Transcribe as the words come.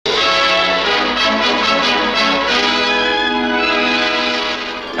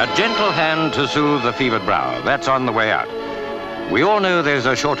A gentle hand to soothe the fevered brow. That's on the way out. We all know there's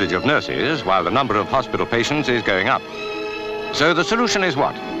a shortage of nurses, while the number of hospital patients is going up. So the solution is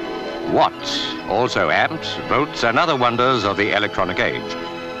what? Watts, also amps, volts, and other wonders of the electronic age.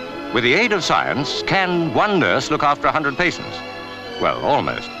 With the aid of science, can one nurse look after 100 patients? Well,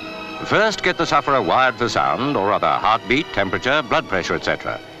 almost. First, get the sufferer wired for sound, or rather heartbeat, temperature, blood pressure,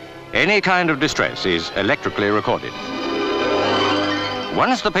 etc. Any kind of distress is electrically recorded.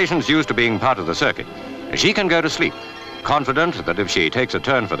 Once the patient's used to being part of the circuit, she can go to sleep, confident that if she takes a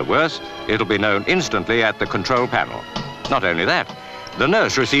turn for the worse, it'll be known instantly at the control panel. Not only that, the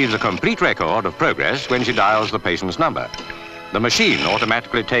nurse receives a complete record of progress when she dials the patient's number. The machine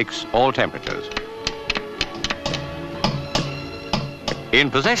automatically takes all temperatures. In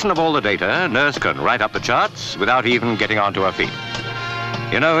possession of all the data, nurse can write up the charts without even getting onto her feet.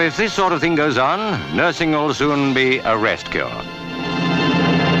 You know, if this sort of thing goes on, nursing will soon be a rest cure.